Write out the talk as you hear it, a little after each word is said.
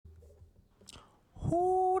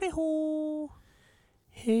Hooty hoo.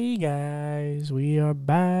 Hey guys, we are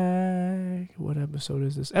back. What episode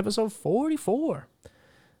is this? Episode 44.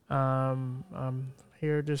 I'm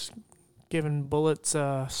here just giving Bullets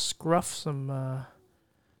scruff some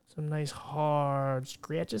nice hard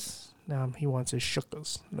scratches. Now he wants his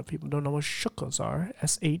shuckles. If people don't know what shuckles are,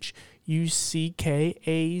 SHUCKAZ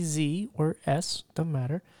or S, doesn't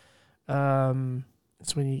matter.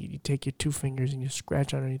 It's when you take your two fingers and you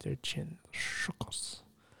scratch underneath their chin. Shuckles.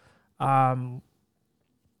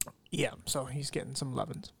 Yeah, so he's getting some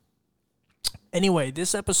lovin's. Anyway,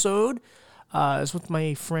 this episode is with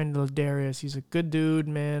my friend Ladarius. He's a good dude,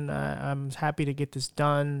 man. I'm happy to get this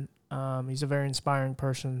done. He's a very inspiring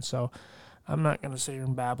person, so I'm not going to sit here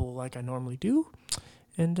and babble like I normally do.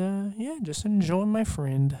 And, yeah, just enjoy my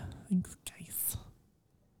friend. Thanks, guys.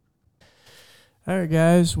 All right,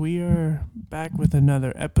 guys, we are back with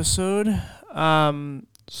another episode.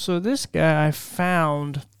 So this guy I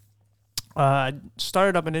found...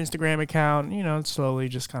 started up an Instagram account, it's slowly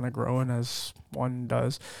just kind of growing as one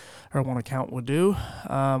does, or one account will do,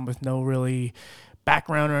 with no really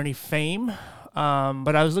background or any fame.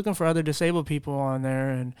 But I was looking for other disabled people on there,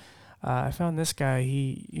 and I found this guy.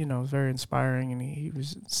 He, was very inspiring, and he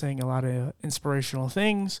was saying a lot of inspirational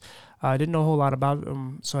things. I didn't know a whole lot about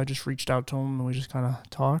him, so I just reached out to him, and we just kind of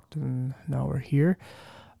talked, and now we're here.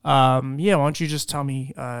 Why don't you just tell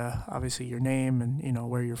me, obviously, your name and,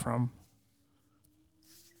 where you're from?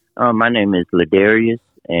 My name is Ladarius,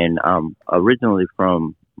 and I'm originally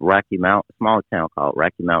from Rocky Mount, a small town called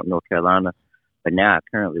Rocky Mount, North Carolina, but now I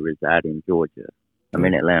currently reside in Georgia. I'm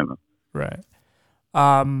in Atlanta. Right.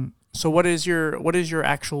 So what is your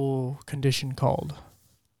actual condition called?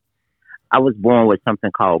 I was born with something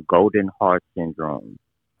called Golden Heart Syndrome.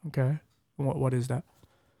 Okay. What is that?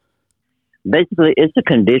 Basically, it's a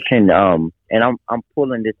condition, and I'm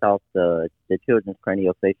pulling this off the Children's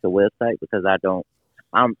Craniofacial website because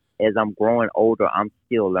as I'm growing older, I'm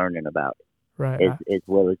still learning about it, right, as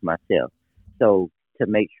well as myself. So to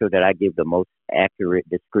make sure that I give the most accurate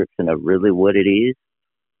description of really what it is,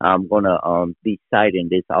 I'm gonna be citing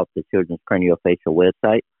this off the Children's Craniofacial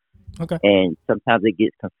website. Okay. And sometimes it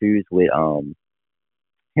gets confused with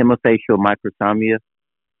hemifacial microsomia,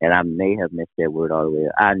 and I may have missed that word all the way.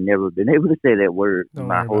 I've never been able to say that word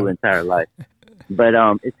my whole entire life. But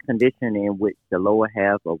it's a condition in which the lower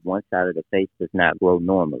half of one side of the face does not grow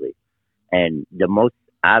normally. And the most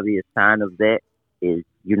obvious sign of that is,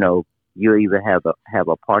 you either have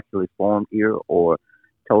a partially formed ear or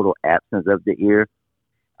total absence of the ear.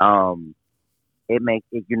 It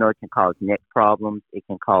can cause neck problems. It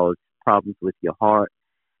can cause problems with your heart.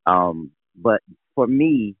 But for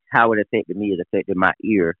me, how it affected me, it affected my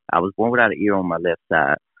ear. I was born without an ear on my left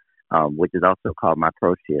side, which is also called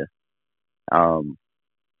microtia.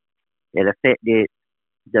 It affected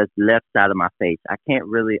the left side of my face. I don't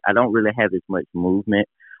really have as much movement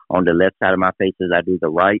on the left side of my face as I do the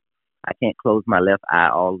right. I can't close my left eye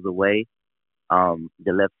all the way. The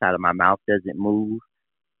left side of my mouth doesn't move.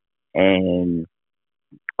 And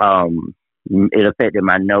it affected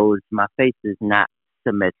my nose. My face is not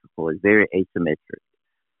symmetrical. It's very asymmetric.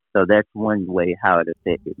 So that's one way how it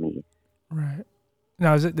affected me. Right.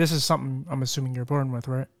 Now, this is something I'm assuming you're born with,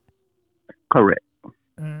 right? Correct.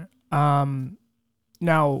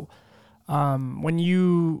 Now,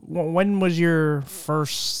 when was your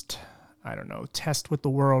first, I don't know, test with the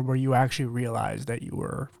world where you actually realized that you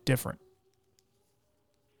were different?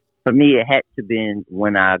 For me, it had to been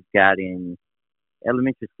when I got in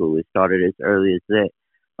elementary school. It started as early as that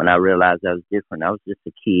when I realized I was different. I was just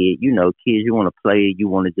a kid. Kids, you want to play, you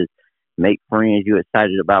want to just make friends, you're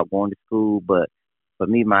excited about going to school, but for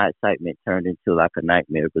me, my excitement turned into like a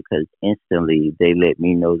nightmare because instantly they let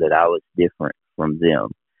me know that I was different from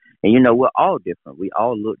them. And, we're all different. We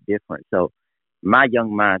all look different. So my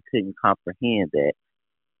young mind couldn't comprehend that.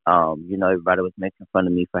 Everybody was making fun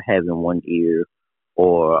of me for having one ear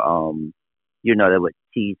or, they would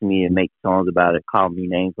tease me and make songs about it, call me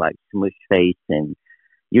names like Smush Face and,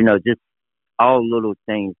 just all little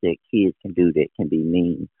things that kids can do that can be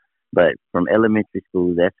mean. But from elementary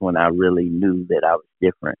school, that's when I really knew that I was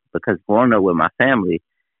different. Because growing up with my family,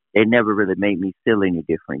 they never really made me feel any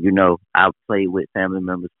different. I played with family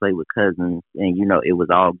members, played with cousins, and, it was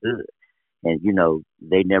all good. And,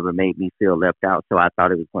 they never made me feel left out. So I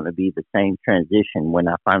thought it was going to be the same transition when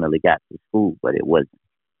I finally got to school, but it wasn't.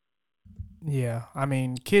 Yeah, I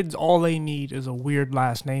mean, kids, all they need is a weird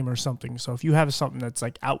last name or something. So if you have something that's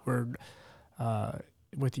like outward,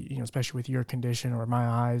 with especially with your condition or my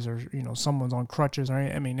eyes or someone's on crutches or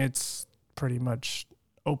anything, I mean, it's pretty much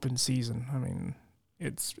open season. I mean,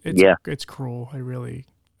 it's cruel. It really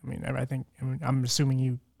I mean, I'm assuming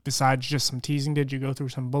you, besides just some teasing, did you go through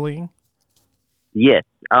some bullying? Yes,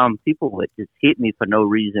 people would just hit me for no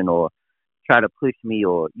reason or try to push me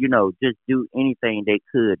or, just do anything they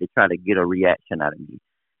could to try to get a reaction out of me.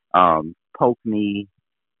 Poke me,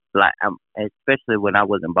 like, especially when I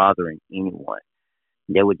wasn't bothering anyone.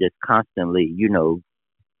 They would just constantly,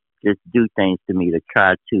 just do things to me to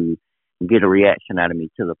try to get a reaction out of me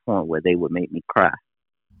to the point where they would make me cry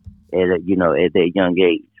at that young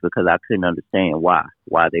age because I couldn't understand why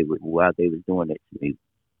they was doing it to me.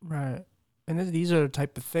 Right. And these are the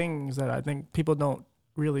type of things that I think people don't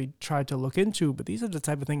really try to look into, but these are the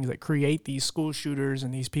type of things that create these school shooters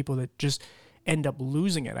and these people that just end up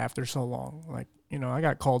losing it after so long. Like, I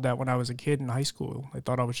got called out when I was a kid in high school. They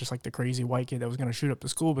thought I was just like the crazy white kid that was going to shoot up the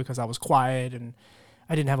school because I was quiet and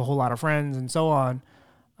I didn't have a whole lot of friends and so on.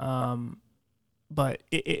 But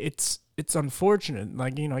it's unfortunate.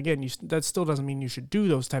 Like, again, that still doesn't mean you should do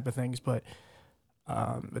those type of things, but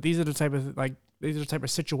these are the type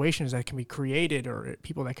of situations that can be created, or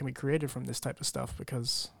people that can be created from this type of stuff.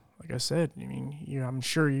 Because, like I said, I mean, I'm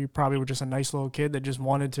sure you probably were just a nice little kid that just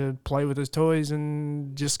wanted to play with his toys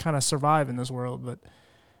and just kind of survive in this world. But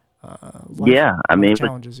life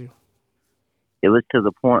challenges you. It was to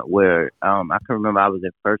the point where I can remember I was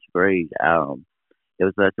in first grade. It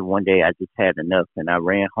was like one day I just had enough, and I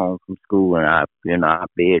ran home from school, and I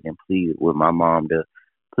begged and pleaded with my mom to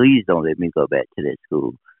please don't let me go back to that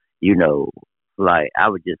school. Like I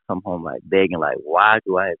would just come home like begging, like, why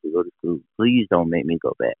do I have to go to school? Please don't make me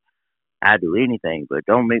go back. I do anything, but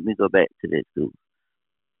don't make me go back to that school.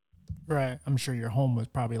 Right. I'm sure your home was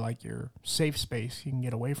probably like your safe space. You can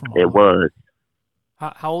get away from all It was.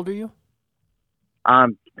 How old are you?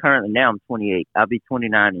 I'm 28. I'll be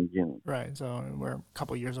 29 in June. Right. So we're a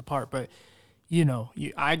couple years apart, but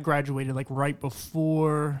I graduated like right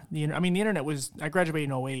before the internet was, I graduated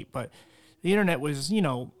in '08, but the internet was,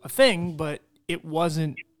 a thing, but it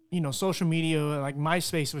wasn't, social media, like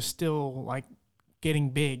MySpace was still like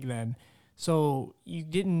getting big then. So you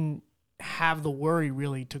didn't have the worry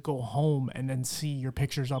really to go home and then see your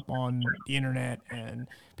pictures up on the internet and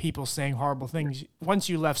people saying horrible things. Once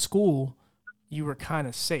you left school, you were kind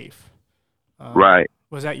of safe. Right.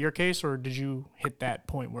 Was that your case, or did you hit that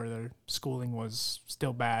point where the schooling was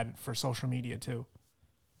still bad for social media too?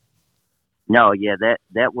 No, yeah,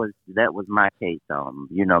 that was my case.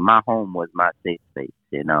 My home was my safe space,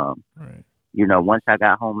 and Right. Once I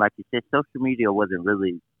got home, like you said, social media wasn't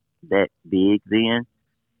really that big then,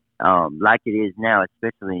 like it is now,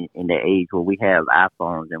 especially in the age where we have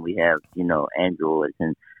iPhones and we have Androids,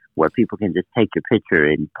 and where people can just take your picture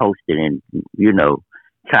and post it and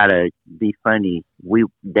try to be funny.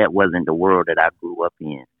 That wasn't the world that I grew up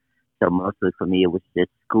in. So mostly for me, it was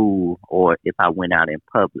just school, or if I went out in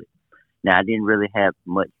public. Now I didn't really have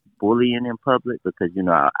much bullying in public because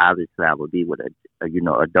obviously I would be with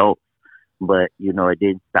adults, but it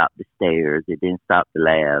didn't stop the stares, it didn't stop the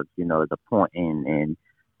laughs, the pointing and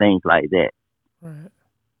things like that. Right.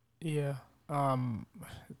 Yeah.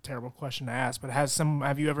 Terrible question to ask, but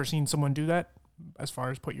have you ever seen someone do that as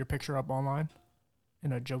far as put your picture up online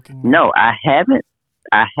in a joking way? No, I haven't,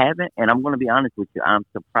 and I'm going to be honest with you, I'm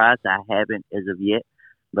surprised I haven't as of yet,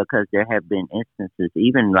 because there have been instances,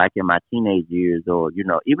 even like in my teenage years or,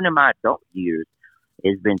 even in my adult years,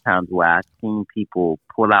 it's been times where I've seen people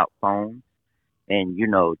pull out phones and,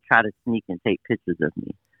 try to sneak and take pictures of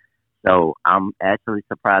me. So I'm actually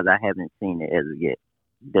surprised I haven't seen it as of yet.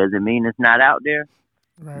 Does it mean it's not out there?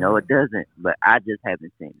 Right. No, it doesn't, but I just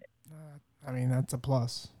haven't seen it. That's a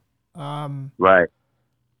plus. Right.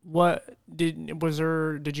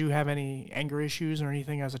 Did you have any anger issues or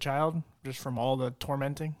anything as a child, just from all the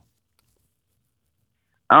tormenting?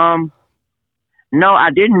 No, I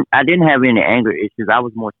didn't have any anger issues. I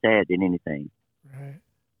was more sad than anything. Right.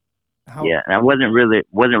 Yeah, and I wasn't really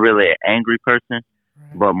an angry person,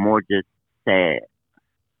 right, but more just sad.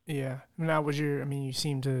 Yeah. Now, you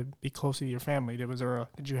seem to be close to your family.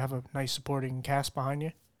 Did you have a nice supporting cast behind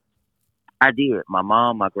you? I did. My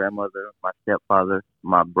mom, my grandmother, my stepfather,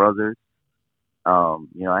 my brothers. I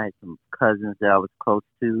had some cousins that I was close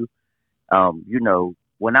to.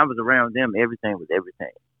 When I was around them, everything was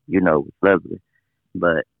everything. It was lovely.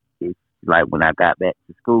 But it's like when I got back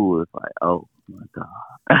to school, it's like, oh my God.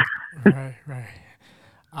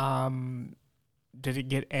 Right. Did it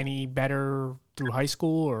get any better through high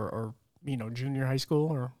school or junior high school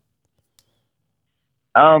or?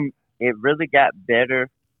 It really got better.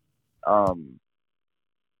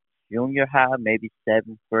 Junior high, maybe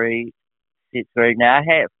 7th grade, 6th grade. Now I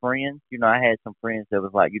had friends, I had some friends that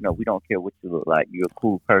was like, we don't care what you look like, you're a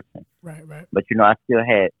cool person. Right. But I still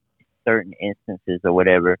had certain instances or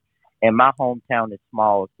whatever. And my hometown is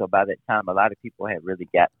small, so by that time, a lot of people had really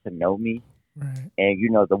got to know me, Right.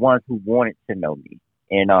 and the ones who wanted to know me.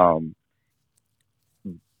 And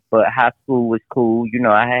but high school was cool.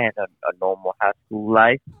 I had a normal high school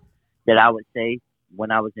life that I would say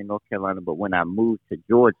when I was in North Carolina. But when I moved to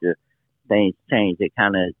Georgia, things changed. I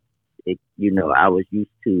was used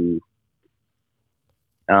to.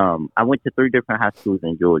 I went to three different high schools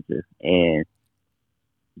in Georgia, and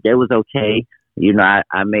that was okay.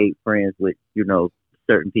 I made friends with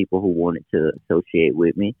certain people who wanted to associate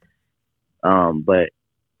with me. But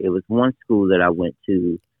it was one school that I went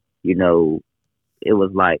to. You know, it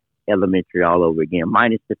was like elementary all over again,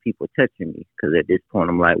 minus the people touching me. Because at this point,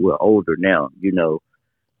 I'm like, we're older now. The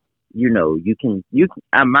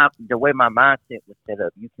way my mindset was set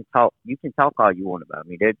up, you can talk all you want about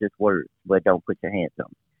me. They're just words, but don't put your hands on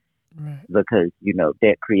me Right. because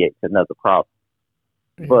that creates another problem.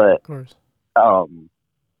 Yeah, But of course. um,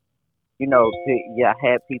 I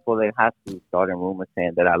had people in high school starting rumors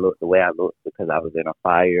saying that I looked the way I looked because I was in a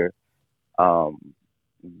fire. Um,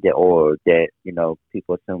 or that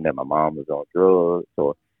people assumed that my mom was on drugs,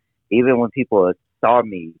 or even when people saw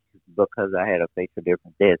me because I had a facial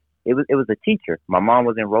difference. It was a teacher. My mom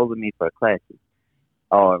was enrolling me for classes.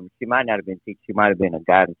 She might not have been a teacher. She might have been a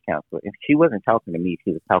guidance counselor. If she wasn't talking to me,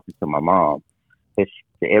 she was talking to my mom. Because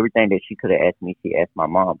everything that she could have asked me, she asked my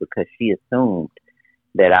mom because she assumed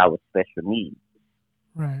that I was special needs.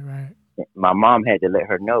 Right. Right. My mom had to let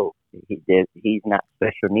her know he's not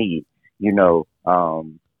special needs. You know,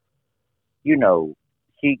 um, you know,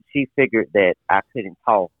 she figured that I couldn't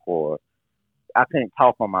talk on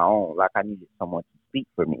my own. Like I needed someone to speak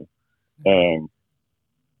for me. Yeah. And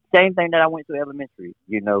same thing that I went to elementary,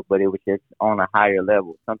 but it was just on a higher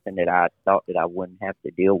level, something that I thought that I wouldn't have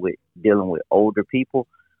to dealing with older people,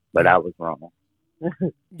 but Yeah. I was wrong.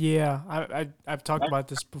 Yeah. I've talked about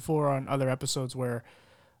this before on other episodes where,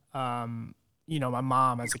 my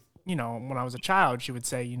mom when I was a child, she would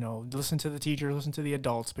say, listen to the teacher, listen to the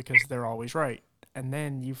adults because they're always right. And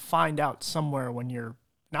then you find out somewhere when you're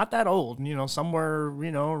not that old, somewhere,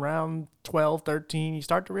 around 12, 13, you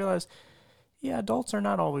start to realize, yeah, adults are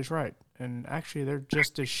not always right. And actually, they're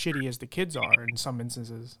just as shitty as the kids are in some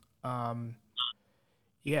instances.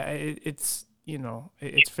 Yeah, it's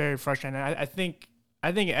very frustrating. I think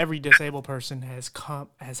every disabled person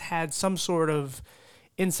has had some sort of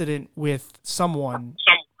incident with someone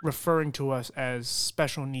referring to us as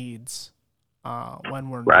special needs when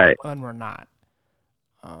we're Right, not.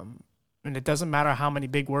 Um, and it doesn't matter how many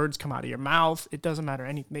big words come out of your mouth. It doesn't matter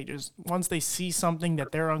anything. They just once they see something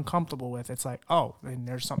that they're uncomfortable with, it's like, oh, then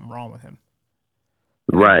there's something wrong with him.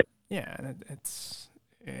 And right. yeah, and it's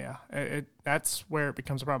yeah, that's where it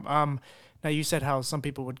becomes a problem. Now you said how some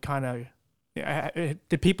people would kind of,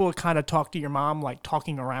 did people kind of talk to your mom like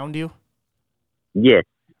talking around you? Yes.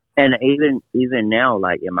 And even now,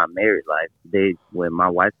 like in my married life, when my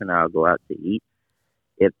wife and I go out to eat,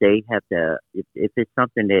 if they have to, if it's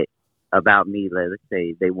something that about me, let's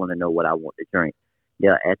say they want to know what I want to drink,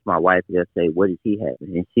 they'll ask my wife. They'll say, "What does he have?"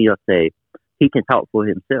 And she'll say, "He can talk for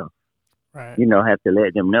himself." Right. Have to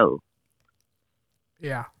let them know.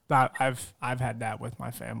 Yeah, that I've had that with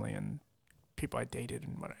my family and people I dated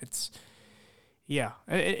and what it's yeah,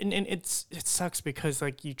 and it sucks because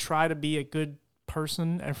like you try to be a good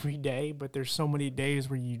person every day, but there's so many days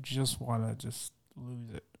where you just want to just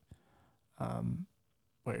lose it. Um,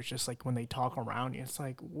 where it's just like when they talk around you, it's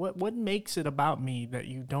like what makes it about me that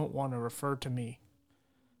you don't want to refer to me?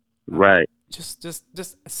 Right, Just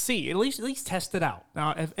see at least test it out.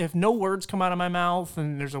 Now, if no words come out of my mouth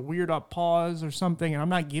and there's a weird up pause or something, and I'm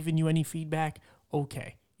not giving you any feedback,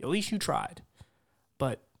 okay, at least you tried.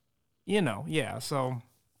 But yeah. So,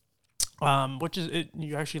 which is it?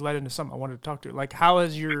 You actually led into something I wanted to talk to. Like, how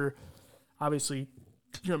is your obviously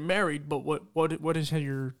you're married, but what has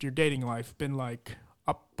your dating life been like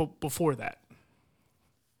up before that?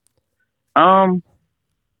 Um,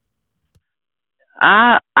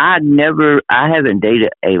 I haven't dated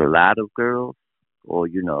a lot of girls, or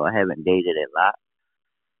I haven't dated a lot.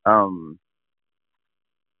 Um,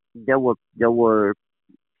 there were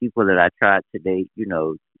people that I tried to date.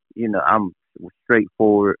 I'm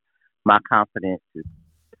straightforward. My confidence has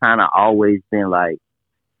kind of always been like,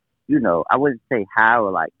 I wouldn't say high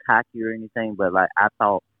or like cocky or anything, but like I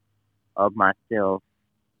thought of myself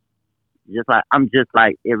just like I'm just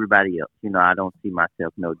like everybody else. I don't see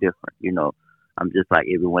myself no different. I'm just like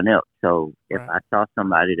everyone else. So if Right. I saw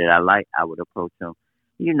somebody that I like, I would approach them.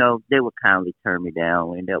 They would kindly turn me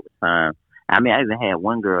down, and that was fine. I mean, I even had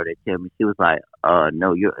one girl that tell me she was like,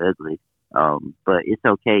 no, you're ugly. But it's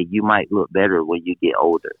okay. You might look better when you get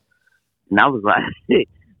older." And I was like,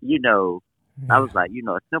 you know, I Yeah. was like,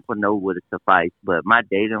 a simple no would have sufficed. But my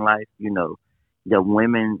dating life, the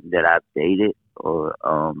women that I've dated, or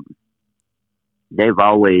they've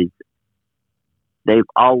always they've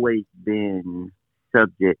always been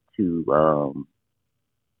subject to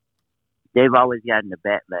they've always gotten the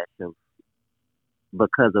backlash of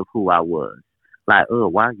because of who I was. Like, oh,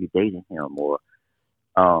 why are you dating him? Or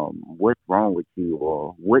what's wrong with you?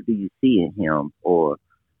 Or what do you see in him? Or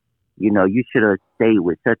you should have stayed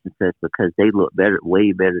with such and such because they look better,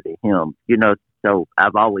 way better than him. So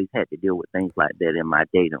I've always had to deal with things like that in my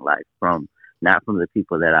dating life, from not from the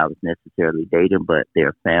people that I was necessarily dating, but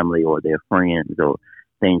their family or their friends or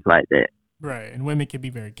things like that. Right. And women can be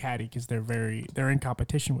very catty because they're in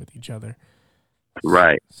competition with each other.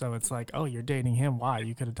 Right. So it's like, oh, you're dating him. Why?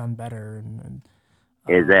 You could have done better. And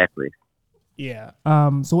Exactly. yeah.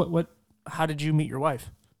 So how did you meet your wife?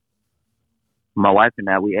 My wife and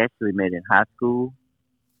I, we actually met in high school.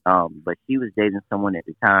 But she was dating someone at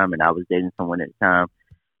the time, and I was dating someone at the time,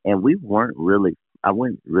 and we weren't really. I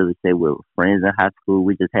wouldn't really say we were friends in high school.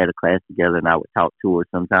 We just had a class together, and I would talk to her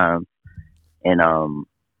sometimes. And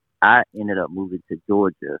I ended up moving to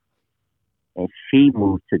Georgia, and she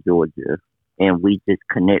moved to Georgia, and we just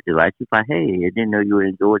connected. Like she's like, "Hey, I didn't know you were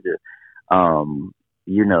in Georgia," and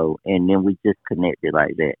then we just connected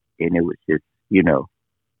like that, and it was just,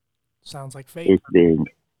 Sounds like fate. it's been,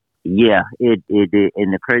 yeah, it did.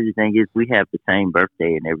 And the crazy thing is, we have the same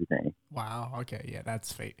birthday and everything. Wow. Okay. Yeah,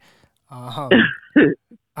 that's fate. Um,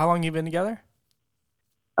 how long you been together?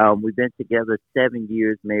 We've been together 7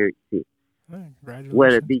 years, married 6. Oh, Well, it'd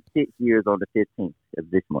congratulations. be 6 years on the 15th of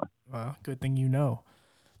this month. Well, good thing you know.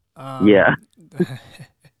 Yeah.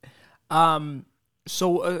 Um, um,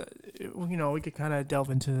 so we could kind of delve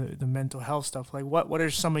into the mental health stuff. Like, what are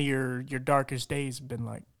some of your darkest days been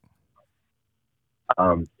like?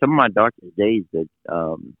 Some of my darkest days that,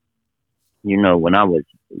 when I was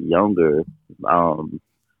younger, um,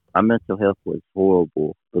 my mental health was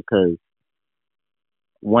horrible because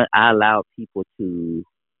when I allowed people to,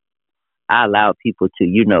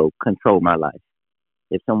 control my life.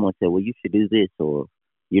 If someone said, well, you should do this, or,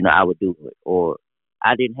 I would do it. Or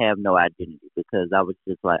I didn't have no identity because I was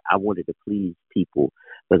just like, I wanted to please people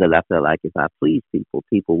because I felt like if I pleased people,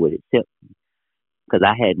 people would accept me. Because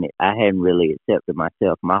I hadn't really accepted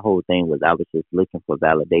myself. My whole thing was I was just looking for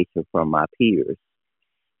validation from my peers.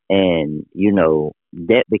 And,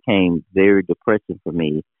 that became very depressing for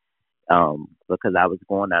me, because I was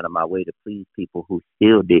going out of my way to please people who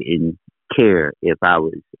still didn't care if I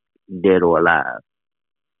was dead or alive.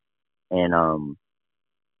 And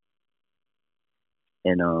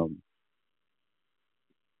and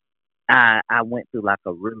I went through like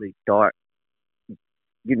a really dark,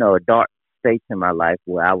 a dark space in my life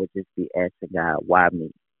where I would just be asking God, why me?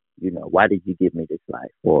 Why did you give me this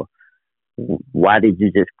life? Or why did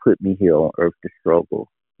you just put me here on earth to struggle?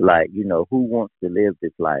 Like, who wants to live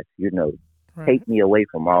this life? Right. Take me away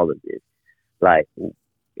from all of this. Like,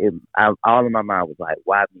 all in my mind was like,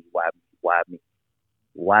 why me? Why me? Why me?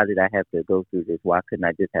 Why did I have to go through this? Why couldn't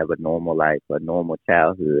I just have a normal life, a normal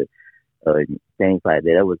childhood, things like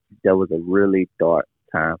that? That was a really dark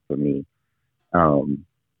time for me, um,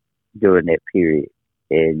 during that period,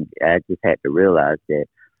 and I just had to realize that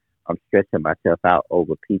I'm stressing myself out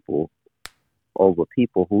over people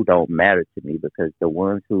who don't matter to me, because the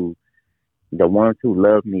ones who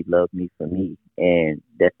love me for me, and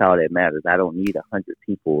that's all that matters. I don't need 100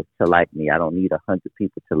 people to like me. I don't need 100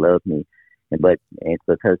 people to love me, but it's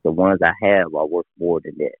because the ones I have are worth more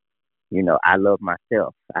than that. I love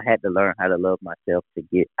myself. I had to learn how to love myself to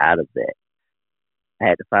get out of that. I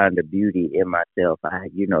had to find the beauty in myself.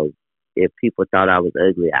 If people thought I was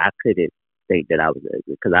ugly, I couldn't think that I was ugly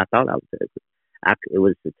because I thought I was ugly. It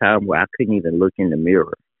was the time where I couldn't even look in the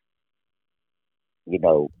mirror. You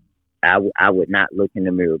know, I would not look in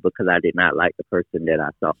the mirror because I did not like the person that I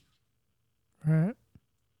saw. Right.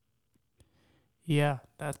 Yeah,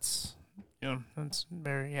 that's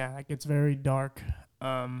very It gets very dark.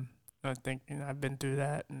 Um, I think I've been through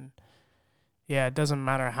that, and yeah, it doesn't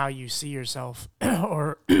matter how you see yourself,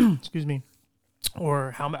 or excuse me,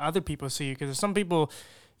 or how other people see you. Because some people,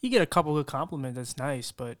 you get a couple good compliments, that's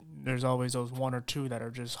nice, but there's always those one or two that are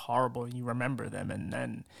just horrible, and you remember them, and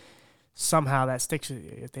then somehow that sticks with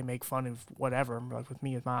you. If they make fun of whatever, like with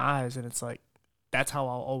me with my eyes, and it's like that's how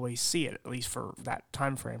I'll always see it, at least for that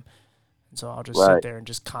time frame. And so I'll just sit Right, there and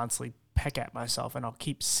just constantly peck at myself, and I'll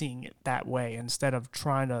keep seeing it that way instead of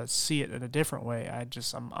trying to see it in a different way.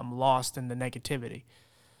 I'm lost in the negativity.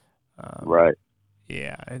 Um, right,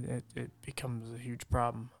 yeah, it becomes a huge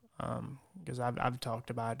problem, because I've talked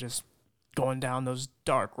about just going down those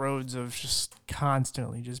dark roads of just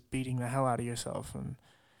constantly just beating the hell out of yourself. And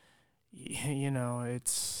you know,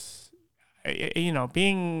 it's you know,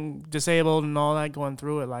 being disabled and all that, going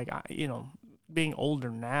through it, like you know, being older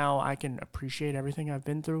now, I can appreciate everything I've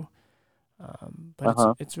been through. But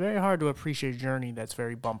Uh-huh. it's very hard to appreciate a journey that's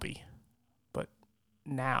very bumpy. But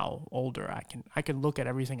now, older, I can look at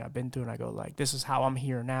everything I've been through and I go like, this is how I'm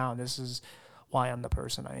here now. This is why I'm the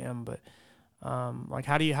person I am. But like,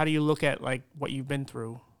 how do you look at like what you've been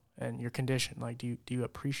through and your condition? Like, do you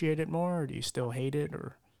appreciate it more, or do you still hate it?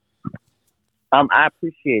 Or I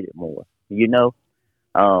appreciate it more.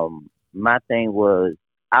 My thing was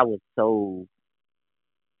I was so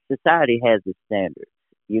society has its standards.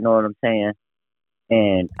 You know what I'm saying?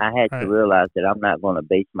 And I had to right, realize that I'm not going to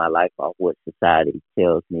base my life off what society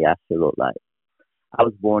tells me I should look like. I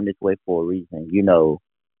was born this way for a reason.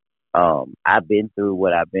 I've been through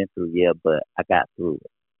what I've been through, yeah, but I got through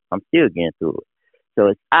it. I'm still getting through it. So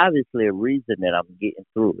it's obviously a reason that I'm getting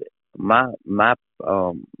through it. My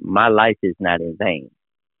life is not in vain.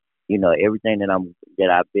 Everything that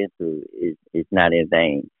I've been through is not in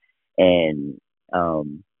vain. And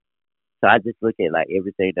um so I just look at like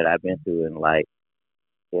everything that I've been through and like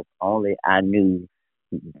if only I knew,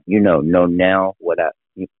 know now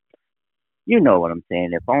you know what I'm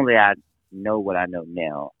saying. If only I know what I know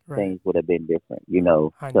now, right. things would have been different,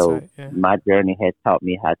 So Hindsight, yeah, my journey has taught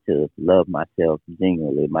me how to love myself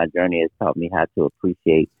genuinely. My journey has taught me how to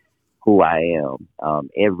appreciate who I am,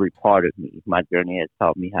 every part of me. My journey has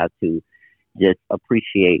taught me how to just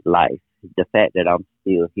appreciate life. The fact that I'm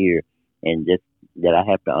still here and just that I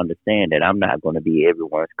have to understand that I'm not going to be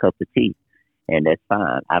everyone's cup of tea. And that's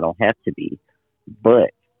fine. I don't have to be.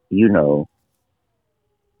 But, you know,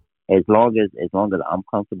 as long as I'm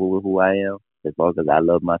comfortable with who I am, as long as I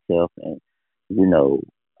love myself and you know,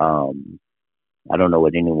 um I don't know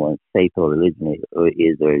what anyone's faith or religion or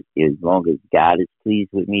as long as God is pleased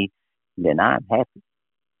with me, then I'm happy.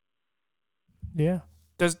 yeah.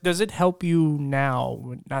 Does it help you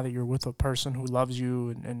now, now that you're with a person who loves you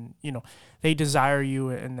and you know they desire you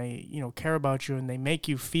and they you know care about you and they make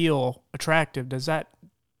you feel attractive? Does that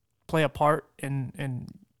play a part in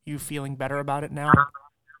you feeling better about it now?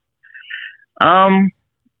 Um,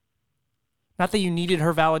 Not that you needed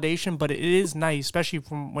her validation, but it is nice, especially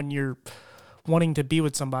from when you're wanting to be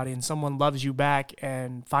with somebody and someone loves you back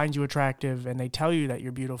and finds you attractive and they tell you that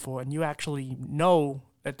you're beautiful and you actually know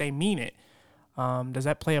that they mean it. Does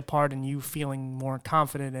that play a part in you feeling more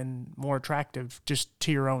confident and more attractive just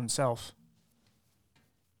to your own self?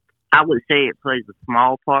 I would say it plays a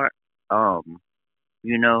small part. Um,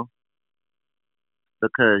 you know,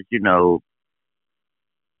 because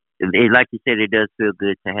like you said, it does feel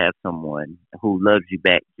good to have someone who loves you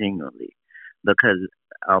back genuinely. Because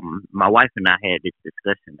my wife and I had this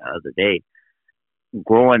discussion the other day.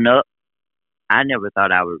 Growing up, I never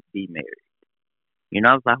thought I would be married.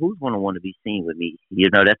 I was like, who's gonna want to be seen with me?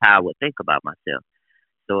 That's how I would think about myself.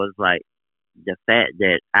 So it's like the fact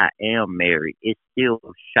that I am married is still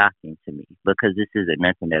shocking to me because this isn't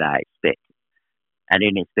nothing that I expected. I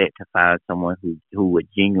didn't expect to find someone who would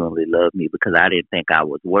genuinely love me because I didn't think I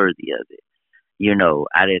was worthy of it.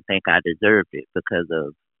 I didn't think I deserved it because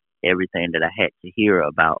of everything that I had to hear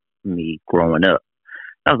about me growing up.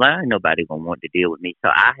 I was like, ain't nobody gonna want to deal with me. So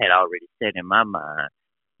I had already set in my mind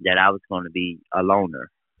that I was going to be a loner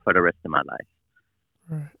for the rest of my life.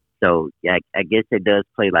 Right. So yeah, I guess it does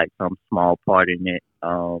play like some small part in it,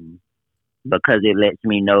 because it lets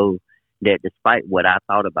me know that despite what I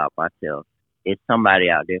thought about myself, it's somebody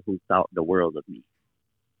out there who thought the world of me.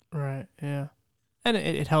 Right. Yeah. And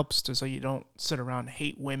it helps to so you don't sit around and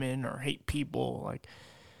hate women or hate people like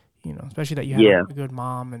you know, especially that you had Yeah, a good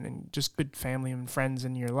mom and just good family and friends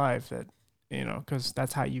in your life that you know, because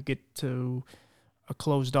that's how you get to a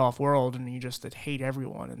closed off world and you just hate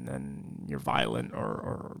everyone and then you're violent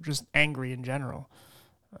or just angry in general.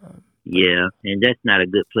 But yeah, and that's not a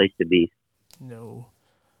good place to be. no.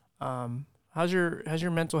 How's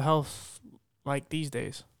your mental health like these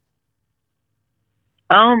days?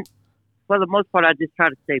 Um, for the most part, I just try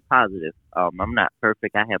to stay positive. I'm not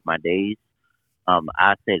perfect. I have my days.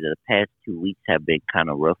 I say that the past 2 weeks have been kind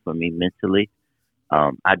of rough for me mentally.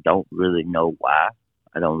 I don't really know why.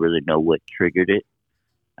 I don't really know what triggered it.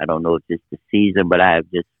 I don't know if it's the season, but I've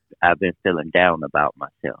been feeling down about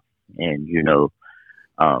myself, and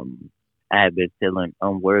um, I have been feeling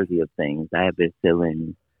unworthy of things. I have been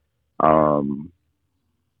feeling, um,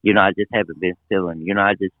 I just haven't been feeling,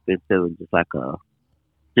 I just been feeling just like a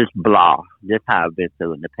just blah. Just how I've been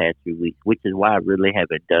feeling the past few weeks, which is why I really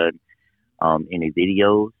haven't done any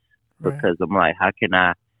videos Right. because I'm like, how can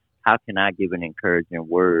I give an encouraging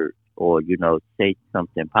word or, say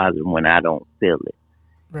something positive when I don't feel it.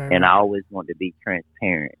 Right, And I right. always want to be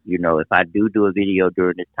transparent. If I do a video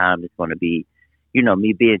during this time, it's going to be,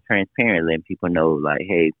 me being transparent, letting people know, like,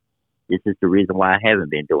 hey, this is the reason why I haven't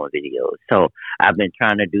been doing videos. So I've been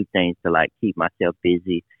trying to do things to like keep myself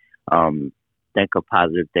busy, think of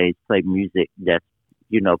positive things, play music that's,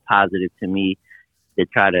 positive to me to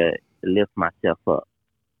try to lift myself up.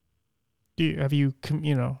 Have you,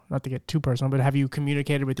 not to get too personal, but have you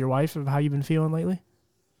communicated with your wife of how you've been feeling lately?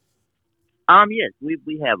 Yes,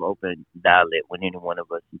 we have open dialect when any one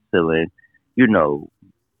of us is feeling, you know,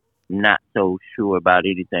 not so sure about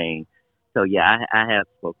anything. So yeah, I have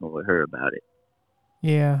spoken with her about it.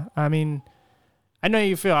 Yeah, I mean, I know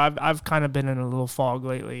you feel. I've kind of been in a little fog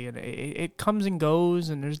lately, and it comes and goes.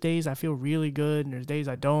 And there's days I feel really good, and there's days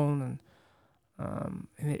I don't. And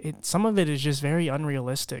some of it is just very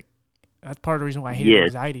unrealistic. That's part of the reason why I hated Yes,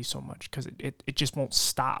 anxiety so much, because it just won't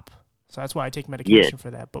stop. So that's why I take yes, medication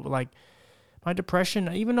for that. But like my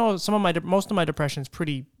depression, even though most of my depression is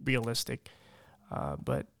pretty realistic,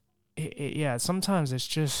 but yeah, sometimes it's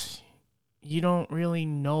just you don't really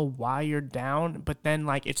know why you're down, but then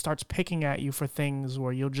like it starts picking at you for things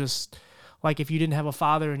where you'll just like if you didn't have a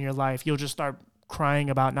father in your life, you'll just start crying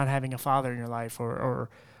about not having a father in your life or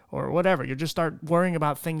whatever. You'll just start worrying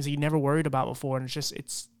about things that you never worried about before, and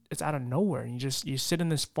it's out of nowhere. And you sit in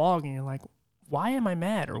this fog and you're like, why am I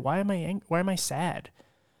mad or why am I sad?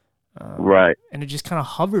 right, And it just kind of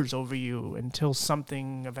hovers over you until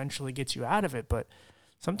something eventually gets you out of it. But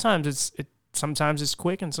sometimes sometimes it's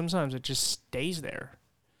quick and sometimes it just stays there.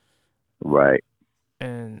 right.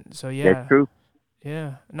 And so That's yeah, true.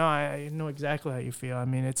 yeah. No, I know exactly how you feel. I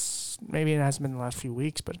mean, maybe it hasn't been the last few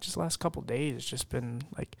weeks, but just the last couple of days, it's just been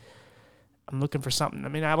like I'm looking for something. I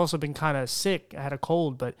mean, I've also been kind of sick. I had a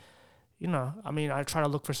cold, but I mean, I try to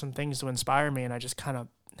look for some things to inspire me, and I just kind of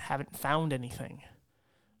haven't found anything.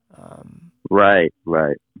 Um, Right,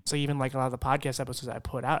 right, so even like a lot of the podcast episodes I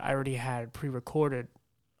put out, I already had pre-recorded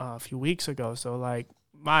a few weeks ago. So like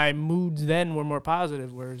my moods then were more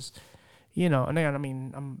positive, whereas and again, I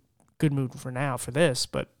mean, I'm good mood for now for this,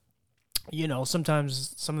 but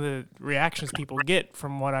sometimes some of the reactions people get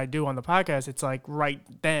from what I do on the podcast, it's like right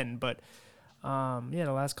then. But yeah,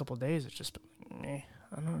 the last couple of days, it's just I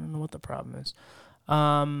don't know what the problem is.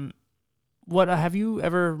 Um, what have you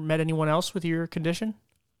ever met anyone else with your condition?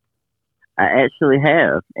 I actually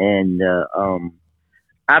have, and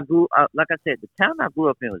I grew up. Like I said, the town I grew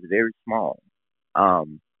up in was very small.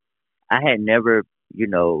 Um, I had never,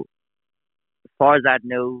 as far as I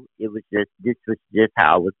knew, it was just this was just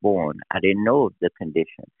how I was born. I didn't know of the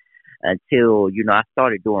condition until I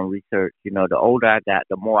started doing research. The older I got,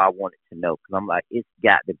 the more I wanted to know because I'm like, it's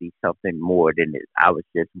got to be something more than this. I was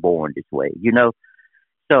just born this way.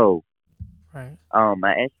 So Right.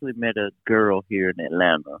 I actually met a girl here in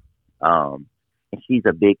Atlanta, and she's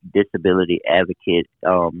a big disability advocate.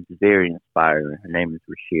 Very inspiring. Her name is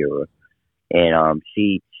Rashira, and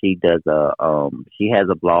she does she has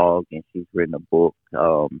a blog and she's written a book.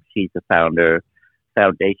 She's the founder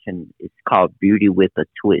foundation. It's called Beauty with a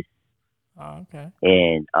Twist, Oh, okay.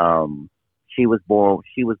 and she was born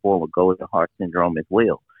with Golden Heart syndrome as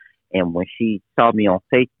well. And when she saw me on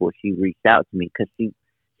Facebook, she reached out to me because she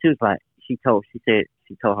was like she told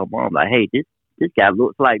her mom like, hey, this guy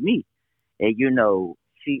looks like me, and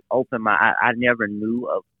she opened my I never knew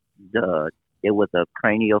of the it was a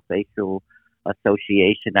craniofacial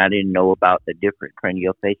association. I didn't know about the different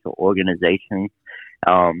craniofacial organizations.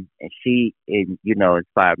 And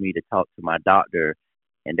inspired me to talk to my doctor,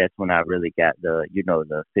 and that's when I really got the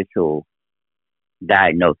official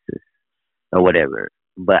diagnosis or whatever.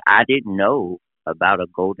 But I didn't know about a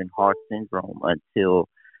golden heart syndrome until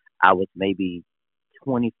I was maybe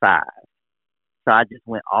 25. So I just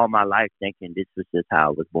went all my life thinking this was just how I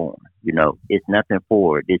was born. It's nothing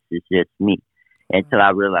forward. This is just me. Until I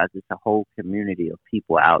realized it's a whole community of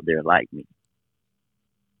people out there like me.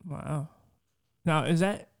 Wow. Now, is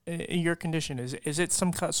that your condition? Is it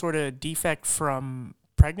some sort of defect from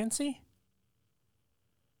pregnancy?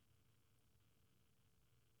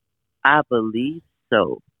 I believe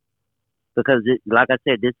so. Because, like I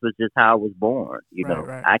said, this was just how I was born. Right,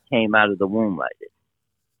 right, I came out of the womb like this.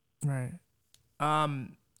 right.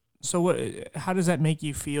 Um, so what? How does that make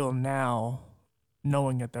you feel now,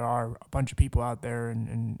 knowing that there are a bunch of people out there,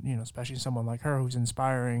 and especially someone like her who's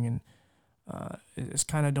inspiring and is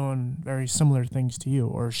kind of doing very similar things to you,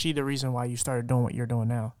 or is she the reason why you started doing what you're doing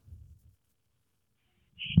now?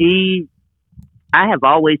 She, I have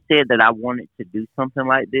always said that I wanted to do something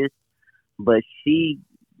like this, but she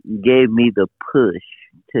gave me the push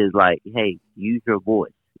to like, hey, use your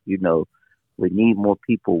voice, We need more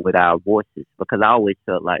people with our voices because I always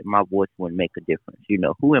felt like my voice wouldn't make a difference.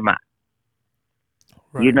 Who am I?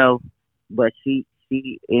 You Right. know, but she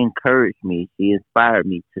encouraged me. She inspired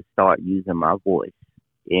me to start using my voice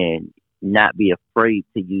and not be afraid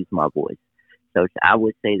to use my voice. So I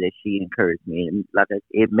would say that she encouraged me, and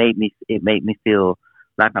it made me feel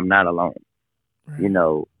like I'm not alone.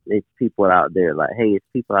 Right. It's people out there like, hey, it's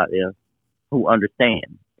people out there who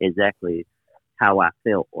understand exactly how I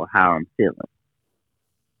felt or how I'm feeling.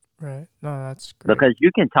 Right. No, that's great. Because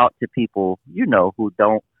you can talk to people, who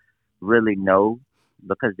don't really know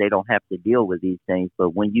because they don't have to deal with these things.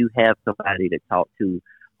 But when you have somebody to talk to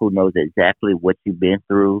who knows exactly what you've been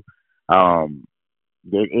through, um,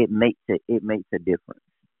 it makes a difference.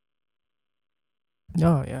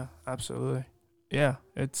 No, yeah, absolutely. Yeah,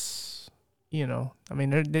 it's I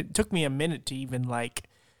mean, it took me a minute to even like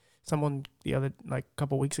someone the other like a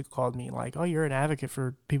couple weeks ago called me like, "Oh, you're an advocate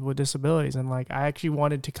for people with disabilities," and like I actually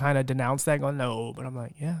wanted to kind of denounce that, going, "No," but I'm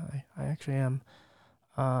like, "Yeah, I actually am,"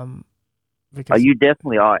 um, because You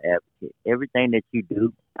definitely are an advocate. Everything that you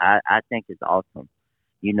do, I think is awesome.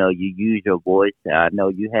 You use your voice. I know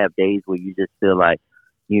you have days where you just feel like,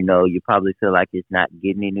 you probably feel like it's not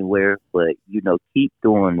getting anywhere, but keep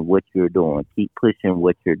doing what you're doing. Keep pushing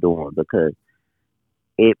what you're doing because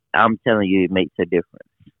I'm telling you, it makes a difference.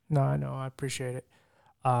 no, I know, I appreciate it.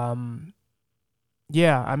 Um,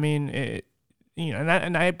 yeah, I mean,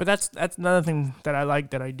 but that's another thing that I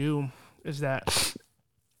like that I do is that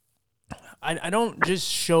I don't just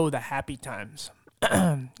show the happy times.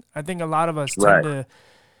 I think a lot of us tend Right,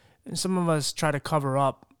 to, some of us try to cover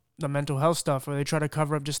up the mental health stuff, or they try to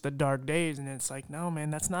cover up just the dark days, and it's like, no,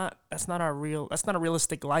 man, that's not a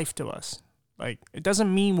realistic life to us. Like, it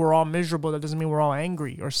doesn't mean we're all miserable. That doesn't mean we're all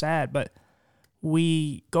angry or sad, but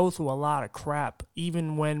we go through a lot of crap,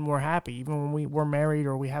 even when we're happy, even when we're married,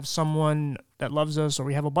 or we have someone that loves us, or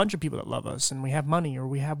we have a bunch of people that love us, and we have money, or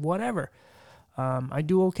we have whatever. I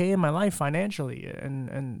do okay in my life financially,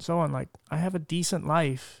 and so on. Like, I have a decent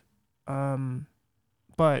life, um,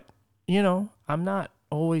 but I'm not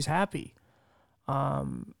always happy.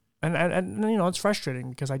 And it's frustrating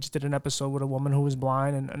because I just did an episode with a woman who was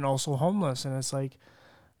blind and also homeless, and it's like,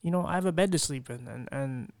 I have a bed to sleep in,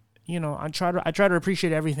 and I try to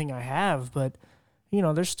appreciate everything I have, but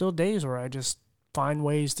there's still days where I just find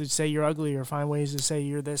ways to say you're ugly, or find ways to say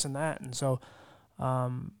you're this and that, and so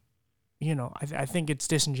um, I think it's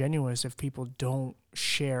disingenuous if people don't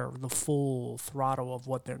share the full throttle of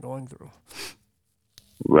what they're going through,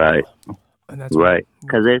 right, and that's what right. I'm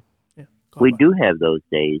Because really. Yeah, go we ahead. do have those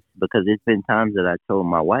days. Because it's been times that I told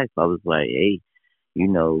my wife, I was like, hey, you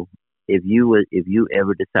know, if you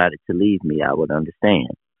ever decided to leave me, I would understand.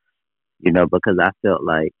 Because I felt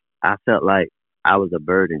like I was a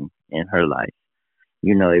burden in her life.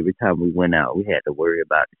 Every time we went out, we had to worry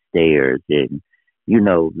about the stairs and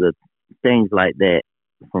the things like that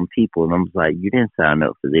from people. And I was like, you didn't sign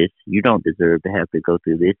up for this. You don't deserve to have to go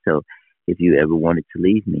through this. So if you ever wanted to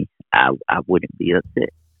leave me, I wouldn't be upset.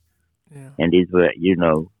 Yeah. And these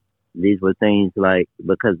were things like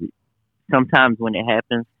because sometimes when it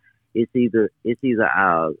happens, it's either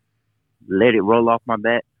I'll let it roll off my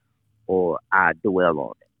back or I dwell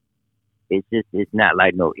on it. It's not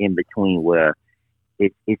like no in between where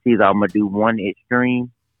it's either I'm gonna do one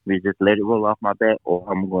extreme, is just let it roll off my back, or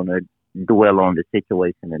I'm gonna dwell on the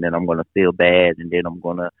situation and then I'm gonna feel bad and then I'm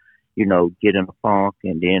gonna, get in a funk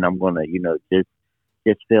and then I'm gonna,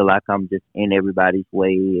 just feel like I'm just in everybody's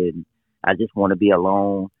way and I just want to be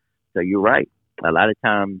alone. So you're right. A lot of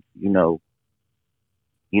times, you know,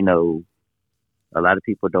 a lot of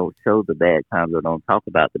people don't show the bad times or don't talk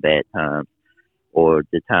about the bad times or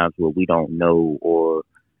the times where we don't know or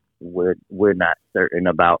we're not certain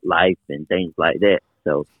about life and things like that.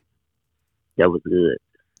 So that was good.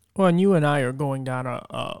 Well, and you and I are going down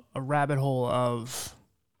a rabbit hole of,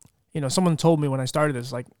 someone told me when I started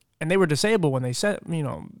this, like, and they were disabled when they said,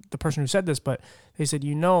 the person who said this, but they said,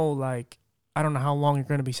 like, I don't know how long you're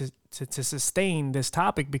going to be to sustain this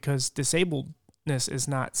topic because disabledness is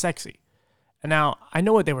not sexy. And now I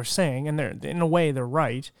know what they were saying, and they're in a way they're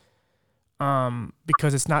right,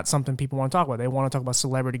 because it's not something people want to talk about. They want to talk about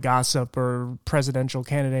celebrity gossip or presidential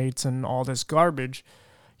candidates and all this garbage,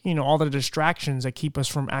 all the distractions that keep us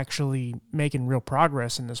from actually making real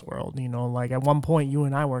progress in this world. Like at one point, you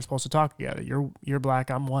and I weren't supposed to talk together. You're black,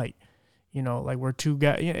 I'm white. Like we're two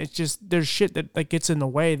guys. It's just there's shit that gets in the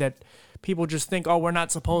way that people just think, oh, we're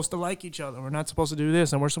not supposed to like each other. We're not supposed to do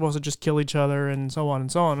this, and we're supposed to just kill each other, and so on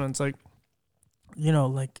and so on. And it's like,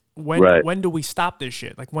 like Right. when do we stop this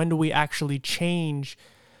shit? Like when do we actually change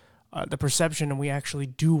the perception and we actually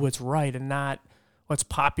do what's right and not what's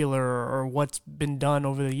popular or what's been done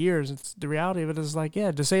over the years. It's the reality of it is like,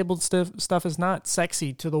 yeah, disabled stuff is not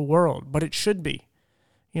sexy to the world, but it should be.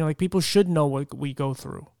 You know, like people should know what we go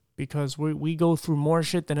through because we go through more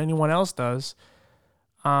shit than anyone else does.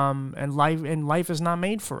 And life is not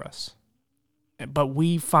made for us, but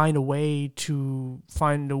we find a way to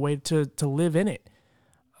live in it.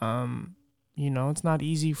 You know, it's not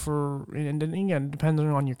easy and then again, depending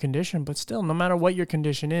on your condition, but still, no matter what your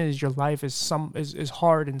condition is, your life is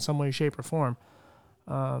hard in some way, shape, or form.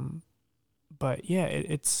 But yeah,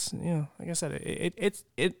 it's, you know, like I said,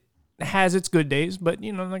 it has its good days, but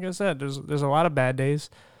you know, like I said, there's a lot of bad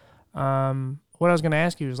days. What I was gonna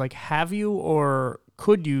ask you is like, have you or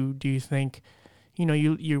could you? Do you think? You know,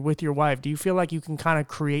 you're with your wife. Do you feel like you can kind of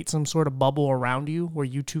create some sort of bubble around you where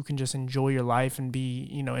you two can just enjoy your life and be,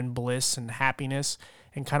 you know, in bliss and happiness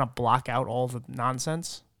and kind of block out all the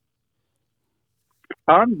nonsense?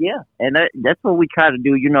 Yeah, and that's what we try to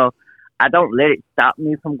do. You know, I don't let it stop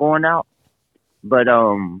me from going out, but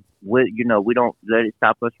we don't let it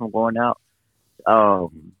stop us from going out,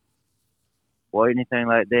 or anything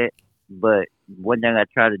like that. But one thing I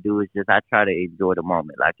try to do is I try to enjoy the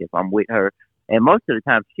moment. Like if I'm with her. And most of the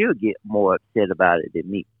time, she'll get more upset about it than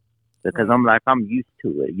me because I'm like, I'm used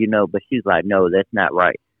to it, you know, but she's like, no, that's not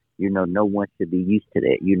right. You know, no one should be used to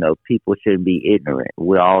that. You know, people shouldn't be ignorant.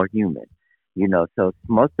 We're all human, you know, so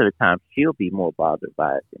most of the time she'll be more bothered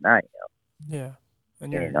by it than I am. Yeah.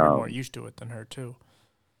 And you're more used to it than her too.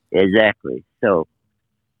 Exactly. So,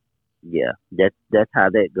 yeah, that's how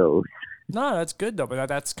that goes. No, that's good though, but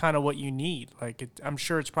that's kind of what you need. Like, I'm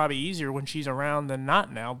sure it's probably easier when she's around than not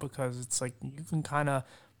now because it's like you can kind of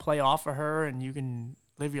play off of her and you can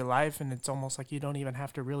live your life, and it's almost like you don't even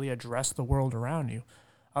have to really address the world around you,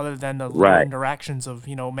 other than the little interactions of,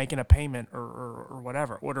 you know, making a payment or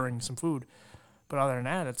whatever, ordering some food. But other than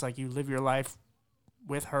that, it's like you live your life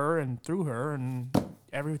with her and through her, and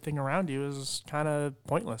everything around you is kind of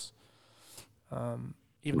pointless.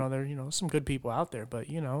 Even though there, you know, some good people out there, but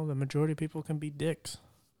you know, the majority of people can be dicks.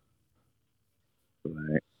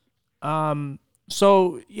 Right.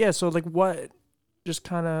 So like what, just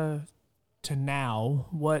kind of to now,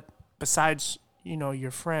 what besides, you know,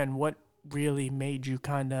 your friend, what really made you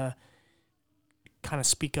kind of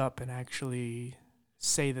speak up and actually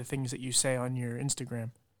say the things that you say on your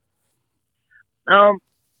Instagram?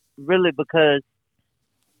 Really because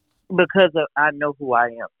I know who I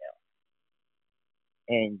am now.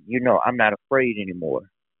 And, you know, I'm not afraid anymore.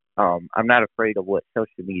 I'm not afraid of what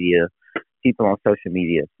people on social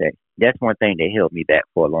media say. That's one thing that held me back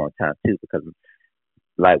for a long time, too, because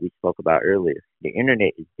like we spoke about earlier, the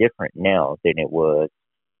internet is different now than it was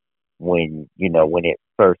when it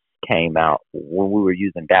first came out, when we were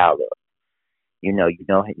using dial-up. You know, you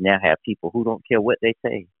don't now have people who don't care what they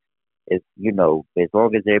say. It's, you know, as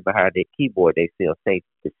long as they're behind their keyboard, they feel safe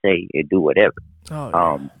to say and do whatever.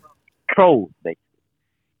 Trolls, basically.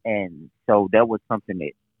 And so that was something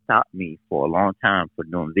that stopped me for a long time for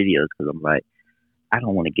doing videos because I'm like, I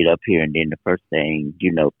don't want to get up here and then the first thing,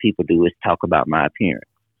 you know, people do is talk about my appearance,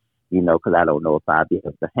 you know, because I don't know if I'll be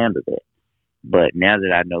able to handle that. But now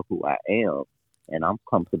that I know who I am and I'm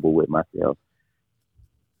comfortable with myself,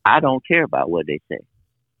 I don't care about what they say.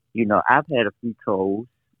 You know, I've had a few trolls,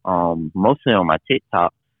 mostly on my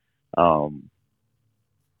TikTok,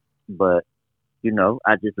 but, you know,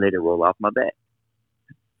 I just let it roll off my back.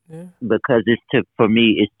 Yeah. Because for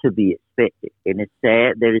me, it's to be expected, and it's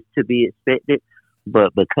sad that it's to be expected.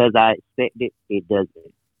 But because I expect it, it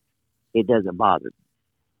doesn't bother me.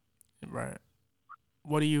 Right.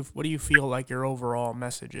 What do you feel like your overall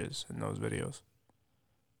message is in those videos?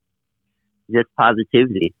 Just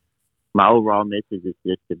positivity. My overall message is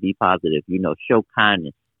just to be positive. You know, show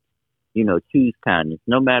kindness. You know, choose kindness.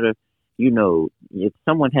 No matter, you know, if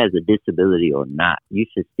someone has a disability or not, you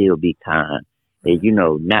should still be kind. And, you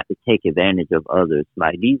know, not to take advantage of others.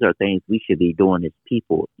 Like, these are things we should be doing as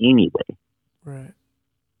people anyway. Right.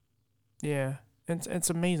 Yeah. It's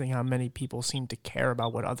amazing how many people seem to care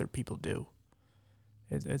about what other people do.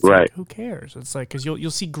 It's right. Like, who cares? It's like, because you'll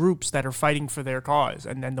see groups that are fighting for their cause,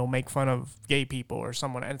 and then they'll make fun of gay people or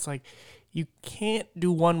someone. And it's like, you can't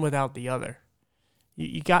do one without the other.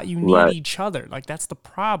 You need each other. Like, that's the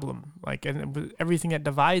problem. Like, and everything that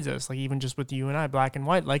divides us, like even just with you and I, black and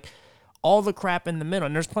white, like, all the crap in the middle.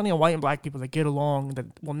 And there's plenty of white and black people that get along that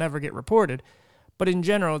will never get reported. But in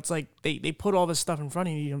general, it's like they put all this stuff in front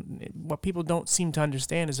of you. What people don't seem to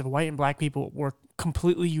understand is if white and black people were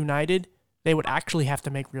completely united, they would actually have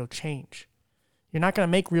to make real change. You're not going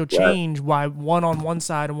to make real change while one on one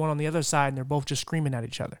side and one on the other side, and they're both just screaming at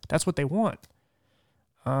each other. That's what they want.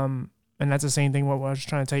 And And that's the same thing what I was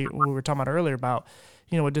trying to tell you, what we were talking about earlier about,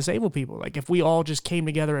 with disabled people. Like if we all just came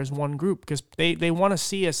together as one group, because they want to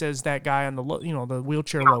see us as that guy on the, the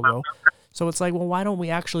wheelchair logo. So it's like, well, why don't we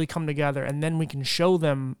actually come together and then we can show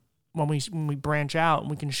them when we branch out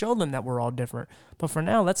and we can show them that we're all different. But for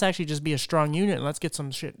now, let's actually just be a strong unit and let's get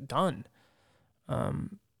some shit done.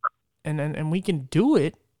 And we can do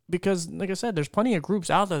it because, like I said, there's plenty of groups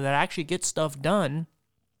out there that actually get stuff done.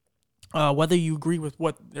 Whether you agree with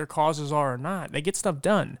what their causes are or not, they get stuff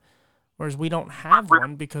done. Whereas we don't have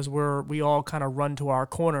one because we all kind of run to our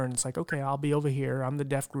corner and it's like, okay, I'll be over here. I'm the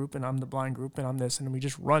deaf group and I'm the blind group and I'm this. And we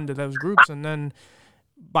just run to those groups. And then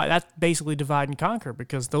that's basically divide and conquer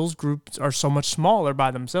because those groups are so much smaller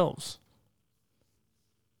by themselves.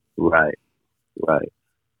 Right.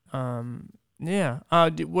 Yeah.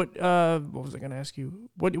 What was I going to ask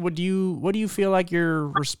you? What do you feel like your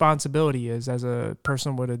responsibility is as a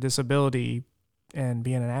person with a disability and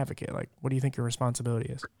being an advocate? Like, what do you think your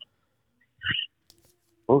responsibility is?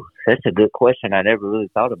 Oh, that's a good question. I never really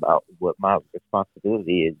thought about what my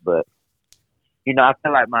responsibility is, but I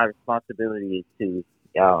feel like my responsibility is to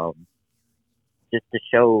just to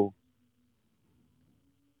show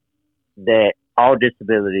that all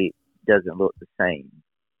disability doesn't look the same.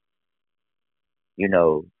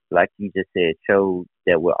 Like you just said, show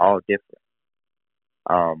that we're all different.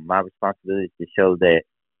 My responsibility is to show that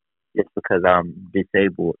just because I'm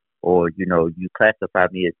disabled or, you classify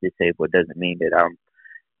me as disabled doesn't mean that I'm,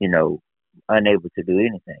 unable to do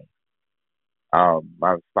anything.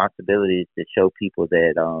 My responsibility is to show people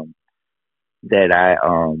that that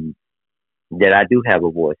I do have a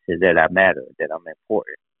voice, and that I matter, that I'm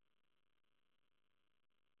important.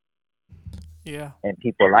 Yeah. And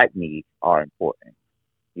people like me are important.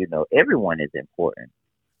 Everyone is important.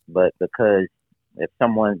 But because if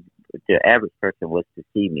the average person was to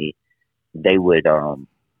see me, they would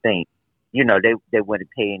think, they wouldn't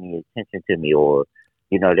pay any attention to me, or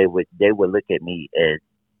they would look at me as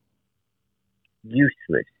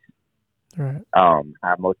useless. Right. How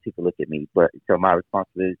most people look at me. But so my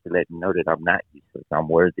responsibility is to let them know that I'm not useless. I'm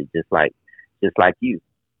worthy, just like you.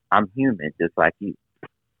 I'm human, just like you.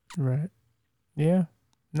 Right. Yeah.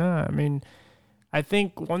 No, I mean, I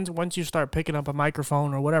think once you start picking up a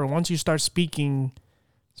microphone or whatever, once you start speaking,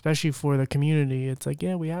 especially for the community, it's like,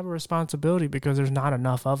 yeah, we have a responsibility because there's not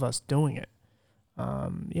enough of us doing it.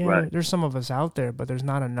 Right. There's some of us out there, but there's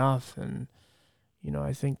not enough. And,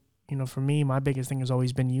 I think, for me, my biggest thing has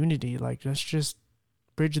always been unity. Like, let's just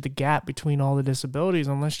bridge the gap between all the disabilities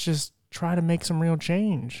and let's just try to make some real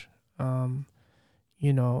change. I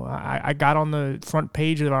got on the front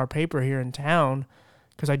page of our paper here in town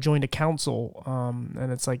because I joined a council,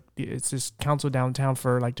 and it's this council downtown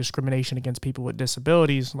for like discrimination against people with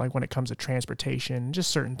disabilities, like when it comes to transportation,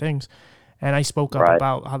 just certain things. And I spoke up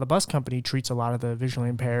about how the bus company treats a lot of the visually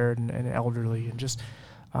impaired and elderly and just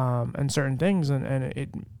and certain things. And it,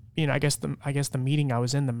 I guess the meeting I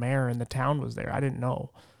was in, the mayor and the town was there. I didn't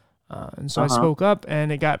know, and so I spoke up,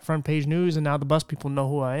 and it got front page news, and now the bus people know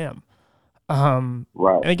who I am.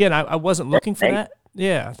 Right. And again, I wasn't looking for that.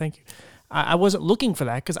 Yeah, thank you. I wasn't looking for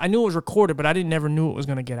that because I knew it was recorded, but I never knew it was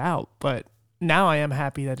going to get out. But now I am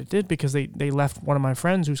happy that it did because they left one of my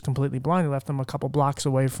friends who's completely blind. They left him a couple blocks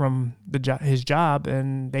away from his job,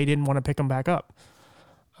 and they didn't want to pick him back up.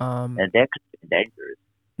 And that could be dangerous.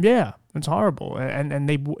 Yeah, it's horrible. And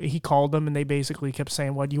he called them, and they basically kept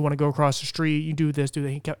saying, "Well, do you want to go across the street? You do this, do that."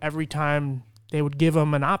 He kept, every time they would give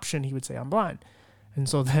him an option, he would say, "I'm blind." And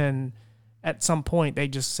so then at some point they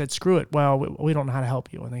just said, "Screw it. Well, we don't know how to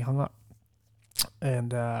help you," and they hung up.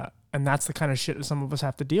 And that's the kind of shit that some of us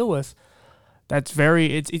have to deal with. It's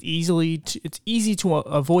easy to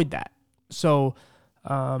avoid that. So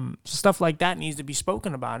stuff like that needs to be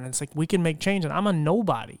spoken about, and it's like we can make change. And I'm a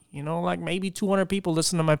nobody, like maybe 200 people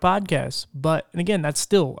listen to my podcast, and again, that's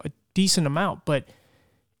still a decent amount, but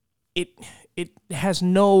it has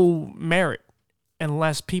no merit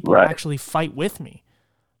unless people actually fight with me.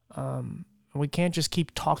 We can't just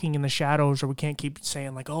keep talking in the shadows, or we can't keep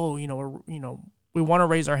saying like, oh, we want to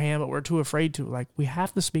raise our hand, but we're too afraid to. Like, we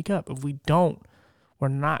have to speak up. If we don't, we're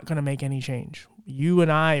not going to make any change. You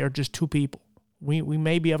and I are just two people. We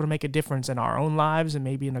may be able to make a difference in our own lives and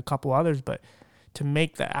maybe in a couple others, but to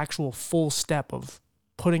make the actual full step of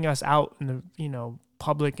putting us out in the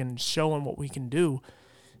public and showing what we can do,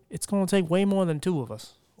 it's going to take way more than two of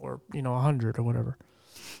us, or 100 or whatever.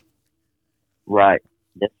 Right.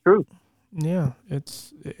 That's true. Yeah,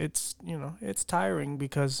 it's tiring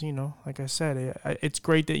because, like I said, it's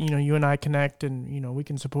great that, you and I connect and, we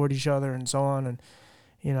can support each other and so on. And,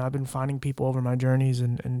 I've been finding people over my journeys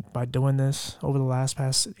and by doing this over the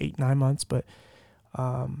past 8-9 months. But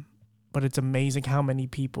But it's amazing how many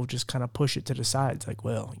people just kind of push it to the side. It's like,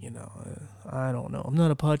 well, I don't know. I'm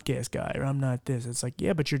not a podcast guy, or I'm not this. It's like,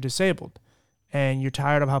 yeah, but you're disabled and you're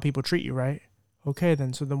tired of how people treat you, right? Okay,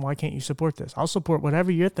 so then why can't you support this? I'll support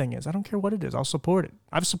whatever your thing is. I don't care what it is. I'll support it.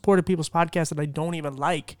 I've supported people's podcasts that I don't even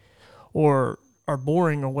like or are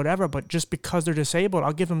boring or whatever, but just because they're disabled,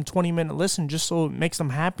 I'll give them 20-minute listen just so it makes them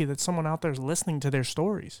happy that someone out there is listening to their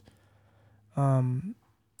stories.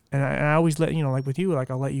 And I always let, like with you,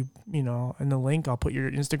 like I'll let you, in the link, I'll put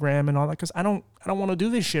your Instagram and all that, because I don't want to do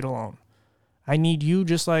this shit alone. I need you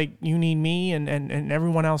just like you need me and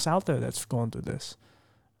everyone else out there that's going through this.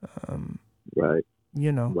 Right.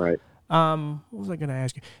 Right. What was I going to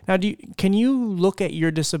ask you? Now, can you look at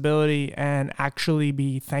your disability and actually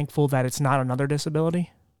be thankful that it's not another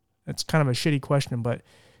disability? It's kind of a shitty question, but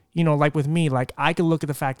like with me, like I can look at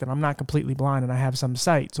the fact that I'm not completely blind and I have some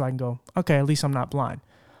sight, so I can go, okay, at least I'm not blind.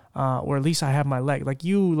 Or at least I have my leg. Like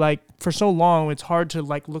you, like for so long, it's hard to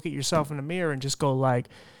like look at yourself in the mirror and just go like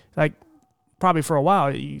probably for a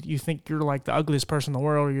while, you think you're like the ugliest person in the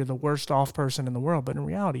world or you're the worst off person in the world. But in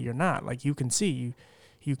reality, you're not. Like you can see,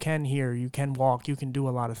 you can hear, you can walk, you can do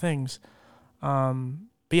a lot of things. But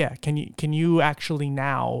yeah, can you actually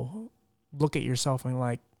now look at yourself and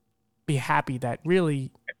like be happy that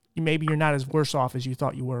really maybe you're not as worse off as you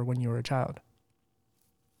thought you were when you were a child?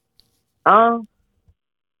 No,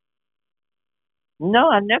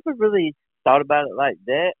 I never really thought about it like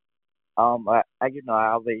that. I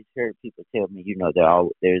always heard people tell me,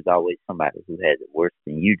 there's always somebody who has it worse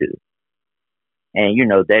than you do, and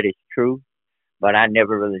that is true. But I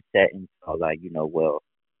never really sat and thought like, well,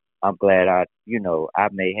 I'm glad I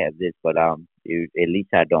may have this, but at least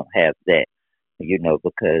I don't have that,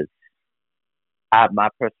 because my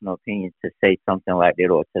personal opinion to say something like that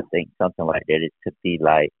or to think something like that is to be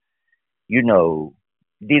like,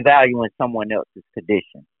 devaluing someone else's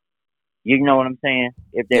condition. You know what I'm saying?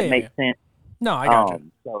 If that makes sense. No, I got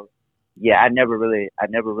you. So yeah, I never really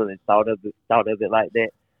thought of it like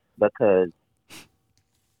that, because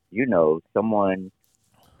we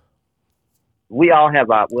all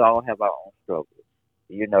have our own struggles,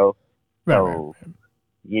 So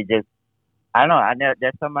you just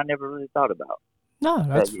that's something I never really thought about. No,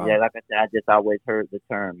 that's fine. Yeah, like I said, I just always heard the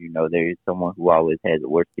term, there is someone who always has it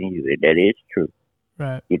worse than you, and that is true.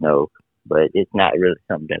 Right. But it's not really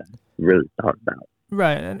something that I really thought about.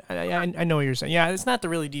 Right, and I know what you're saying. Yeah, it's not to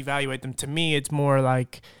really devaluate them. To me, it's more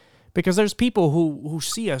like, because there's people who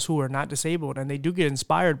see us who are not disabled, and they do get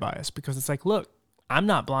inspired by us, because it's like, look, I'm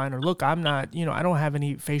not blind, or look, I'm not, I don't have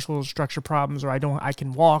any facial structure problems, or I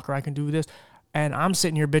can walk, or I can do this, and I'm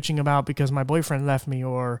sitting here bitching about because my boyfriend left me,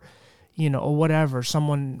 or, or whatever,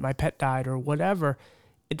 my pet died, or whatever.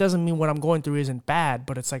 It doesn't mean what I'm going through isn't bad,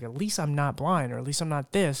 but it's like, at least I'm not blind, or at least I'm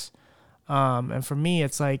not this. And for me,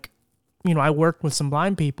 it's like, I worked with some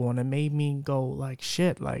blind people, and it made me go like,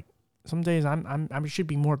 shit, like some days I should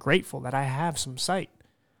be more grateful that I have some sight.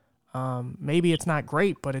 Maybe it's not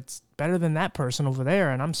great, but it's better than that person over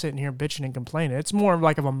there. And I'm sitting here bitching and complaining. It's more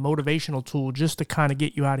like of a motivational tool just to kind of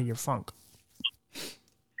get you out of your funk.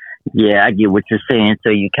 Yeah, I get what you're saying. So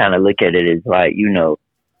you kind of look at it as like,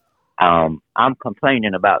 I'm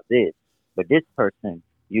complaining about this, but this person,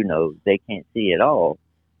 they can't see at all.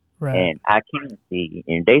 Right. And I can see,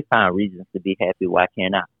 and they find reasons to be happy. Why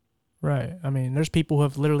can't I? Right. I mean, there's people who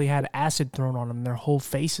have literally had acid thrown on them. Their whole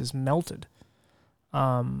face is melted.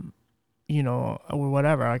 Or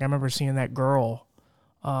whatever. Like I remember seeing that girl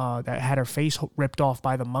that had her face ripped off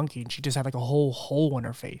by the monkey, and she just had like a whole hole in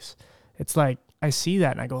her face. It's like, I see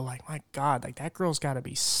that and I go like, my God, like that girl's got to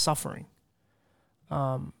be suffering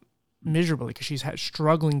miserably because she's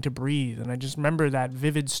struggling to breathe. And I just remember that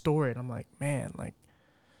vivid story, and I'm like, man, like,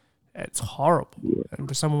 it's horrible. Yeah. And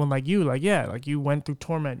for someone like you, like, yeah, like you went through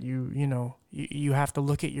torment. You have to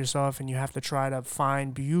look at yourself, and you have to try to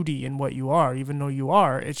find beauty in what you are, even though you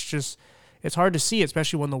are. It's hard to see,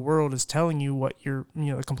 especially when the world is telling you what you're,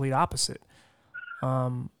 the complete opposite.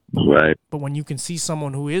 Right. But when you can see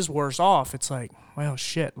someone who is worse off, it's like, well,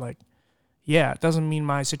 shit. Like, yeah, it doesn't mean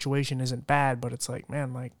my situation isn't bad, but it's like,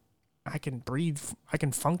 man, like I can breathe, I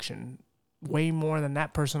can function way more than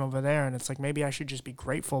that person over there. And it's like, maybe I should just be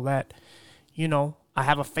grateful that, I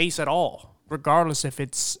have a face at all, regardless if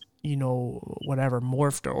it's, whatever,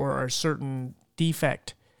 morphed or a certain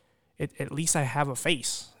defect. At least I have a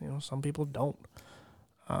face. Some people don't.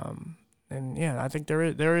 And yeah, I think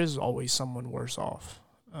there is always someone worse off.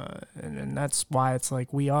 And that's why it's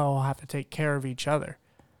like, we all have to take care of each other.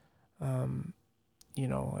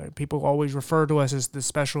 People always refer to us as the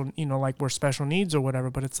special, like we're special needs or whatever,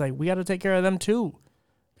 but it's like, we got to take care of them too.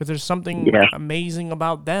 Because there's something amazing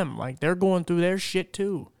about them. Like they're going through their shit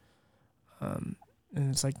too. And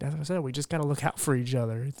it's like, as I said, we just got to look out for each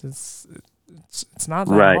other. It's not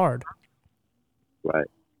that Right. hard. Right.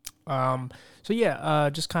 So yeah,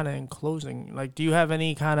 just kind of in closing, like, do you have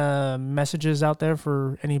any kind of messages out there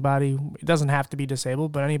for anybody? It doesn't have to be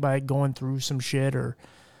disabled, but anybody going through some shit or,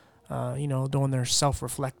 doing their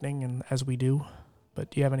self-reflecting, and as we do.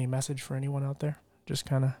 But do you have any message for anyone out there? Just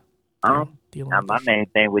kind of dealing with My this shit? main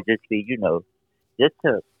thing would just be, just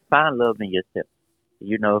to find love in yourself.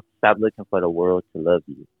 Stop looking for the world to love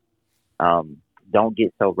you. Don't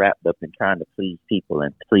get so wrapped up in trying to please people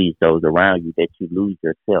and please those around you that you lose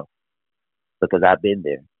yourself. Because I've been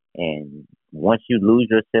there. And once you lose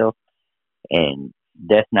yourself, and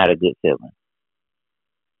that's not a good feeling.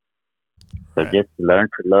 So Right. just learn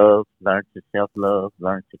to love, learn to self love,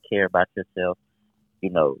 learn to care about yourself. You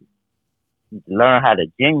know, learn how to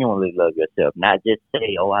genuinely love yourself, not just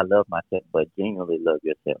say, "Oh, I love myself," but genuinely love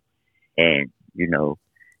yourself. And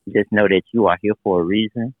just know that you are here for a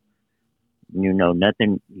reason.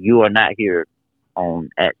 Nothing. You are not here on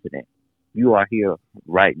accident. You are here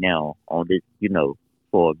right now on this.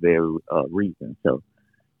 For a very reason. So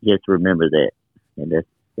just remember that, and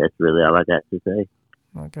that's really all I got to say.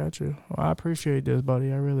 I got you. Well, I appreciate this,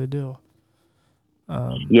 buddy. I really do.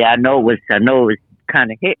 Yeah, I know it was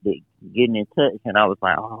kind of hectic getting in touch, and I was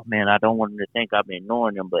like, oh man, I don't want them to think I've been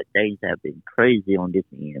ignoring them, but days have been crazy on this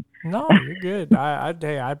end. No, you're good. I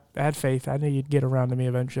had faith. I knew you'd get around to me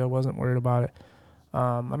eventually. I wasn't worried about it.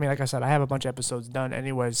 I mean, like I said, I have a bunch of episodes done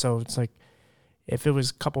anyway, so it's like, if it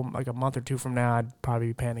was a month or two from now, I'd probably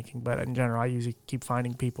be panicking. But in general, I usually keep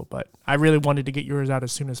finding people. But I really wanted to get yours out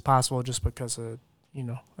as soon as possible, just because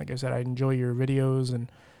like I said, I enjoy your videos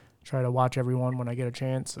and try to watch everyone when I get a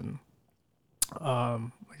chance. And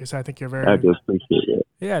like I said, I think you're I very, do appreciate it.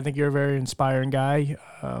 yeah, I think you're a very inspiring guy.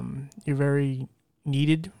 You're very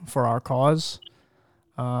needed for our cause.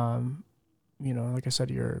 Um, like I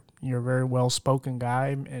said, you're a very well spoken guy,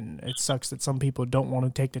 and it sucks that some people don't want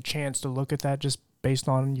to take the chance to look at that just based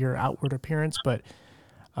on your outward appearance. But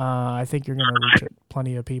I think you're gonna reach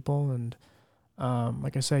plenty of people, and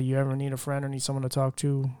like I said, you ever need a friend or need someone to talk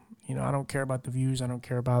to, I don't care about the views. I don't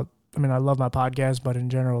care about. I mean, I love my podcast, but in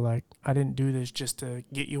general, like, I didn't do this just to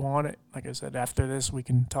get you on it. Like I said, after this, we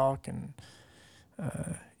can talk, and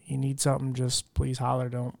you need something, just please holler.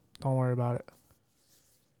 Don't worry about it.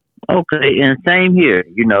 Okay, and same here.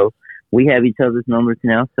 We have each other's numbers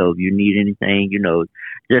now, so if you need anything,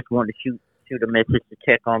 just want to shoot a message to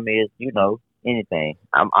check on me, anything.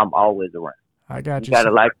 I'm always around. I got You you. got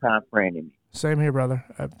a lifetime friend in me. Same here, brother.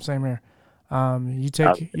 Same here. You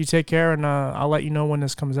Uh, take care, and I'll let you know when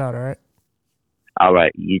this comes out. All right. all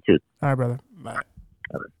right, you too. All right, brother. Bye.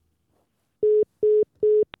 All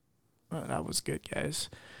right. That was good, guys.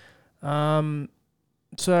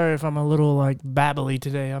 Sorry if I'm a little like babbly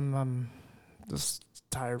today. I'm just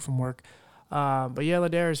tired from work. But yeah,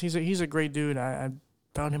 Ladarius, he's a great dude. I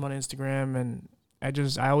found him on Instagram, and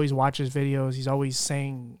I always watch his videos. He's always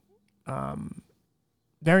saying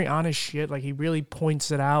very honest shit. Like, he really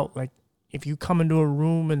points it out. Like, if you come into a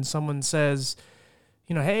room and someone says,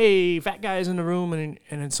 hey, fat guy's in the room, and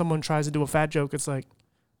then someone tries to do a fat joke, it's like,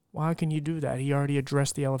 why can you do that? He already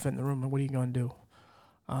addressed the elephant in the room, and what are you going to do?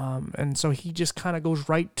 And so he just kind of goes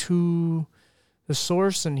right to the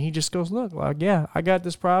source, and he just goes, look, like, yeah, I got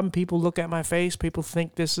this problem. People look at my face. People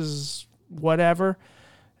think this is whatever.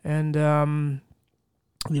 And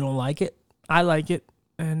you don't like it. I like it.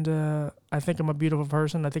 And I think I'm a beautiful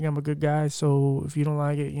person. I think I'm a good guy. So if you don't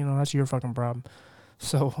like it, that's your fucking problem.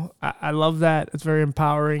 So I love that. It's very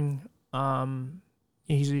empowering.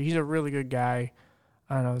 He's a really good guy.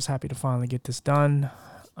 And I was happy to finally get this done.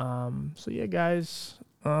 So yeah, guys,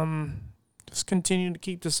 just continue to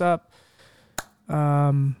keep this up.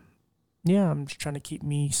 I'm just trying to keep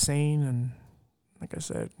me sane, and like I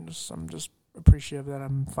said, I'm just appreciative that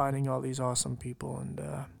I'm finding all these awesome people, and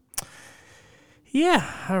all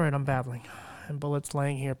right, I'm babbling, and Bullet's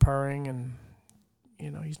laying here purring, and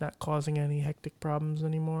he's not causing any hectic problems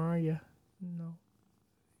anymore, are you? No.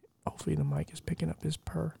 Hopefully the mic is picking up his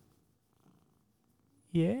purr.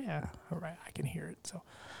 Yeah, all right, I can hear it. So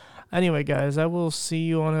anyway, guys, I will see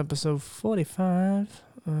you on episode 45.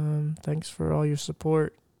 Thanks for all your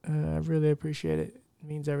support. I really appreciate it. It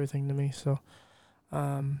means everything to me. So,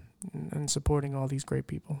 and supporting all these great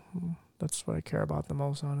people. That's what I care about the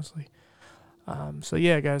most, honestly. So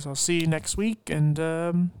yeah, guys, I'll see you next week, and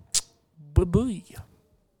bye-bye.